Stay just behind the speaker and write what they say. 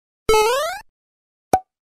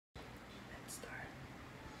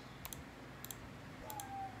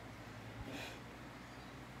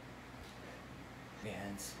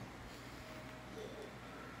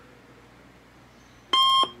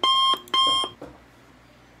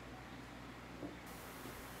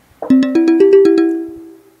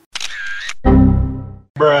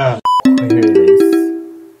Bruh. Here it is.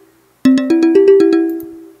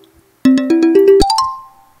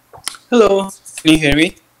 Hello, can you hear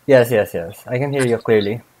me? Yes. I can hear you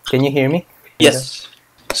clearly. Can you hear me? Yes.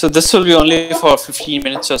 So this will be only for 15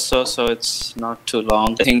 minutes or so, so it's not too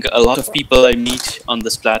long. I think a lot of people I meet on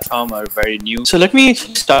this platform are very new. So let me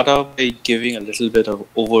start out by giving a little bit of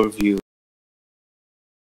overview.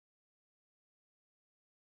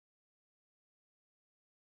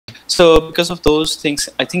 So because of those things,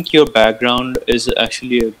 I think your background is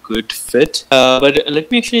actually a good fit. But let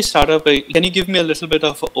me actually start up by, can you give me a little bit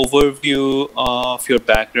of an overview of your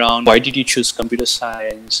background? Why did you choose computer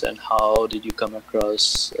science, and how did you come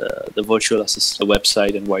across the virtual assistant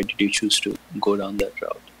website, and why did you choose to go down that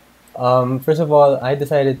route? First of all, I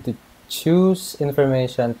decided to choose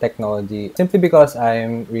information technology simply because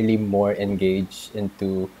I'm really more engaged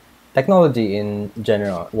into technology in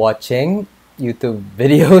general. Watching YouTube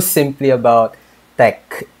videos simply about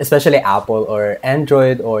tech, especially Apple or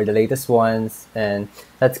Android or the latest ones, and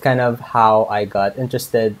that's kind of how I got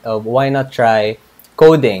interested of why not try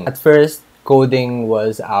coding. At first, coding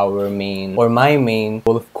was my main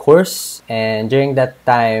goal of course, and during that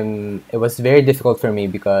time it was very difficult for me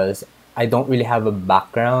because I don't really have a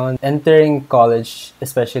background. Entering college,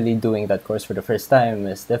 especially doing that course for the first time,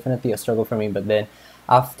 is definitely a struggle for me, but then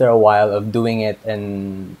after a while of doing it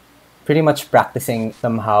and pretty much practicing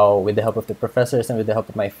somehow with the help of the professors and with the help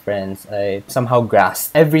of my friends, I somehow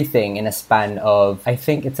grasped everything in a span of, I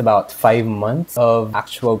think it's about 5 months of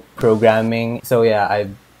actual programming. So yeah,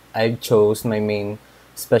 I chose my main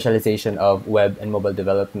specialization of web and mobile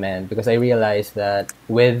development because I realized that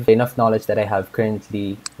with enough knowledge that I have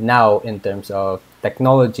currently now in terms of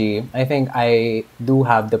technology, I think I do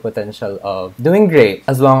have the potential of doing great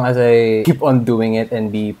as long as I keep on doing it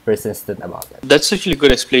and be persistent about it. That's actually a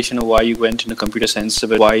good explanation of why you went into computer science,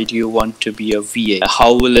 but why do you want to be a VA?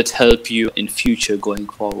 How will it help you in future going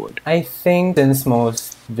forward? I think since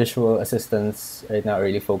most visual assistants right now are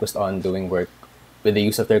really focused on doing work with the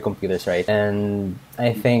use of their computers, right? And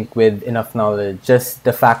I think with enough knowledge, just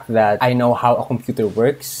the fact that I know how a computer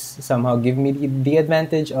works somehow give me the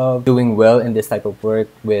advantage of doing well in this type of work,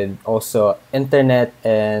 with also internet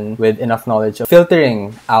and with enough knowledge of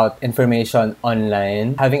filtering out information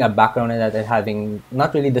online, having a background in that, and having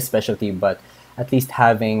not really the specialty, but at least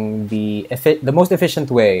having the most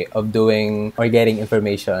efficient way of doing or getting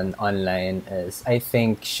information online is, I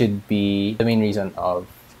think, should be the main reason of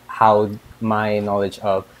how my knowledge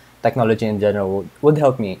of technology in general would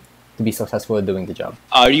help me to be successful at doing the job.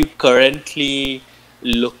 Are you currently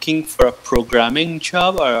looking for a programming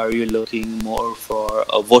job, or are you looking more for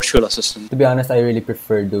a virtual assistant? To be honest, I really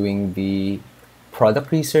prefer doing the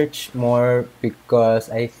product research more because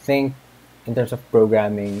I think in terms of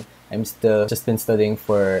programming, I'm still just been studying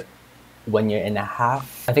for 1.5 years.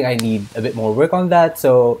 I think I need a bit more work on that.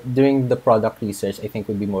 So doing the product research, I think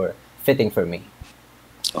would be more fitting for me.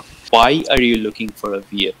 Why are you looking for a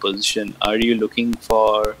VA position? Are you looking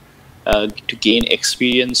for to gain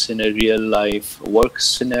experience in a real life work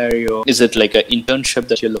scenario? Is it like an internship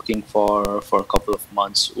that you're looking for a couple of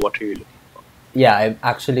months? What are you looking for? Yeah, I'm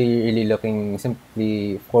actually really looking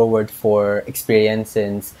simply forward for experience,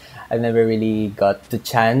 since I've never really got the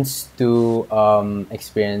chance to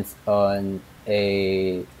experience on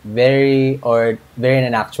a very in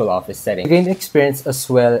an actual office setting. Gain experience as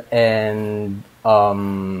well, and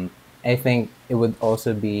I think it would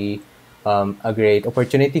also be a great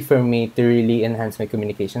opportunity for me to really enhance my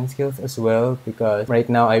communication skills as well, because right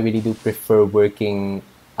now I really do prefer working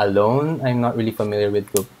alone. I'm not really familiar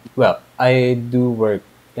with group. Well, I do work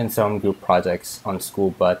in some group projects on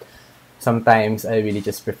school, but sometimes I really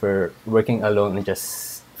just prefer working alone and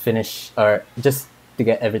just finish, or just to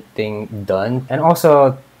get everything done, and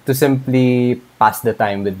also to simply pass the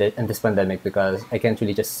time with in this pandemic, because I can't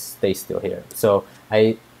really just stay still here. So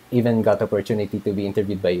I even got the opportunity to be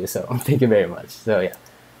interviewed by you. So thank you very much. So yeah.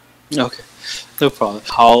 Okay, no problem.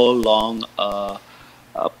 How long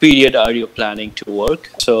a period are you planning to work?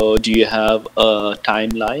 So do you have a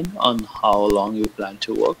timeline on how long you plan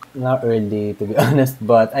to work? Not really, to be honest,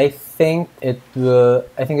 but I think it will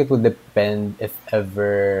depend if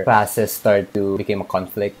ever classes start to become a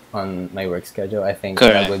conflict on my work schedule. I think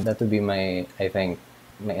Correct. that would be my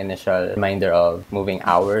initial reminder of moving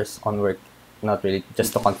hours on work, not really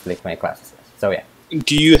just to conflict my classes. So yeah.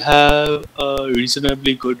 Do you have a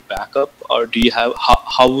reasonably good backup, or do you have,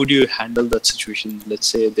 how would you handle that situation? Let's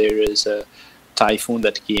say there is a typhoon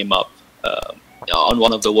that came up on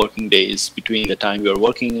one of the working days between the time you're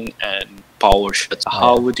working and power shuts.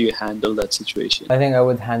 How would you handle that situation? I think I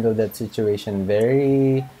would handle that situation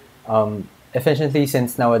very efficiently,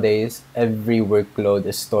 since nowadays every workload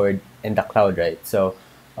is stored in the cloud, right? So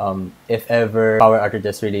if ever power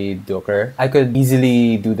outages really do occur, I could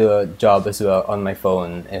easily do the job as well on my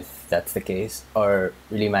phone if that's the case, or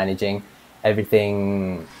really managing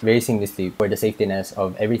everything very seamlessly for the safetiness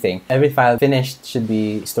of everything. Every file finished should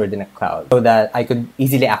be stored in a cloud so that I could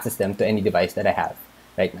easily access them to any device that I have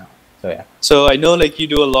right now. So yeah. So I know like you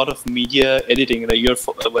do a lot of media editing. Like your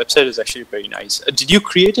website is actually very nice. Did you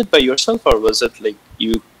create it by yourself, or was it like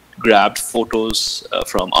you grabbed photos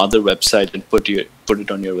from other website and put it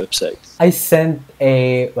on your website? I sent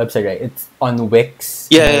a website, right? It's on Wix.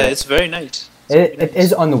 Yeah, it's very nice. It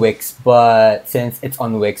is on Wix, but since it's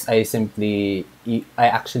on Wix, I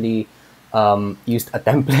actually used a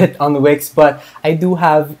template on Wix, but I do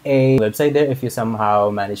have a website there if you somehow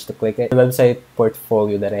manage to click it. The website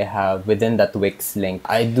portfolio that I have within that Wix link,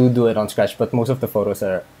 I do it on Scratch, but most of the photos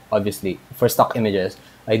are obviously for stock images.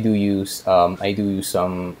 I do use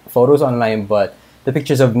some photos online, but the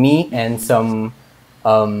pictures of me and some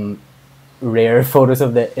rare photos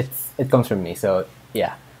of it comes from me. So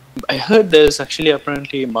yeah. I heard there's actually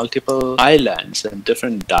apparently multiple islands and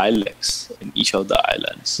different dialects in each of the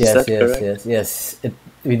islands. Yes, Is that correct? yes.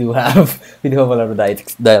 We do have a lot of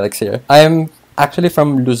dialects here. I'm actually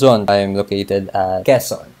from Luzon. I'm located at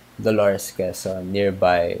Quezon, Dolores, Quezon,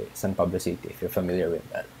 nearby San Pablo City. If you're familiar with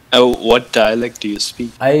that. What dialect do you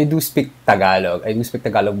speak? I do speak Tagalog.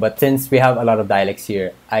 But since we have a lot of dialects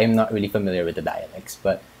here, I'm not really familiar with the dialects.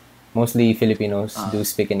 But mostly Filipinos do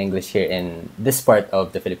speak in English here in this part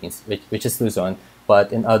of the Philippines, which is Luzon.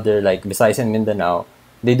 But in other, like Visayas and Mindanao,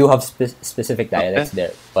 they do have specific dialects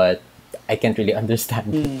there, but I can't really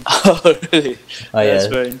understand. Oh, really? That's Yes.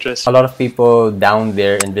 very interesting. A lot of people down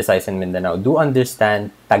there in Visayas and Mindanao do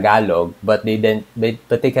understand Tagalog, but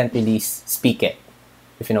they can't really speak it,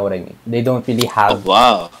 if you know what I mean. They don't really Oh, have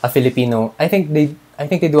wow. a Filipino. I think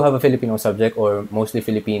they do have a Filipino subject, or mostly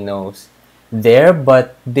Filipinos there,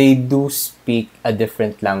 but they do speak a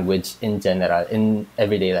different language in general in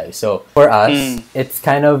everyday life. So for us, it's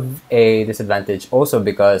kind of a disadvantage also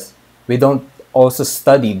because we don't also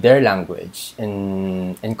study their language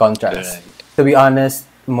in contrast. Right. To be honest,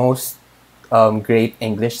 most great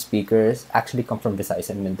English speakers actually come from Visayas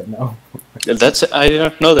and Mindanao. I did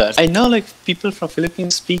not know that. I know like people from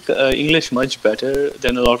Philippines speak English much better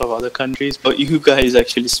than a lot of other countries, but you guys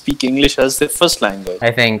actually speak English as their first language.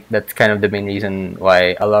 I think that's kind of the main reason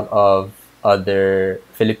why a lot of other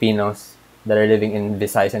Filipinos that are living in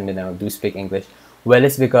Visayas and Mindanao do speak English. Well,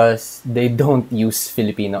 it's because they don't use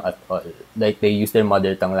Filipino at all. Like, they use their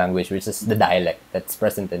mother tongue language, which is the dialect that's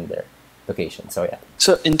present in their location. So, yeah.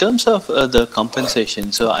 So in terms of the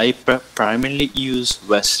compensation, so I primarily use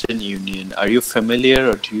Western Union. Are you familiar,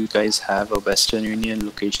 or do you guys have a Western Union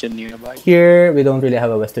location nearby? Here, we don't really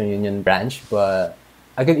have a Western Union branch, but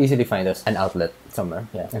I could easily find us an outlet somewhere.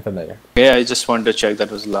 Yeah, I'm familiar. Yeah, I just wanted to check.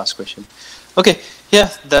 That was the last question. Okay, yeah,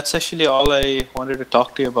 that's actually all I wanted to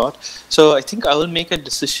talk to you about. So I think I will make a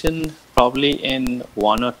decision probably in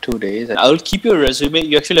 1 or 2 days. I will keep your resume.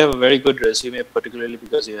 You actually have a very good resume, particularly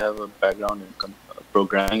because you have a background in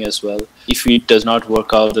programming as well. If it does not work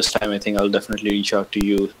out this time, I think I'll definitely reach out to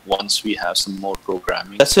you once we have some more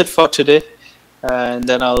programming. That's it for today. And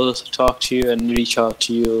then I'll talk to you and reach out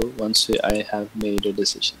to you once I have made a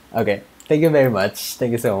decision. Okay. Thank you very much.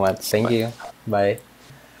 Thank you so much. Thank you. Bye.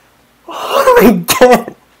 Oh my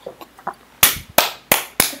god!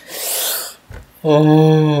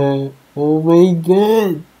 Oh my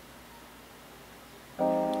god!